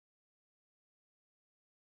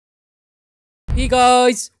Hey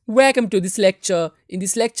guys, welcome to this lecture. In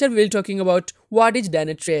this lecture, we'll talking about what is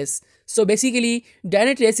Dynatrace. So basically,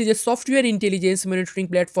 Dynatrace is a software intelligence monitoring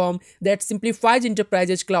platform that simplifies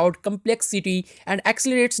enterprises' cloud complexity and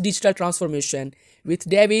accelerates digital transformation. With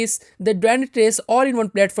Davis, the Dynatrace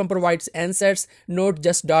all-in-one platform provides answers, not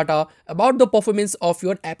just data, about the performance of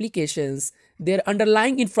your applications, their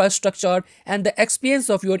underlying infrastructure, and the experience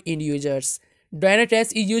of your end users.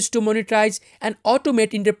 Dynatrace is used to monetize and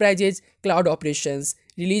automate enterprises' cloud operations,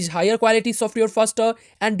 release higher quality software faster,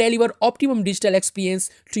 and deliver optimum digital experience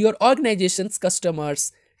to your organization's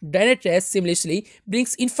customers. Dynatrace seamlessly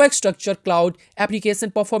brings infrastructure, cloud, application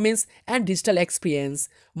performance, and digital experience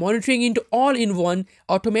monitoring into all-in-one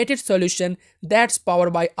automated solution that's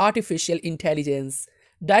powered by artificial intelligence.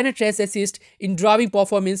 Dynatrace assists in driving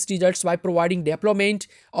performance results by providing deployment,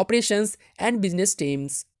 operations, and business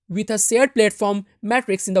teams. With a shared platform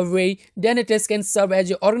metrics in the way, Dynatrace can serve as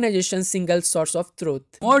your organization's single source of truth.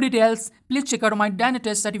 For more details, please check out my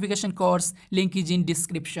Dynatrace certification course. Link is in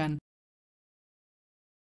description.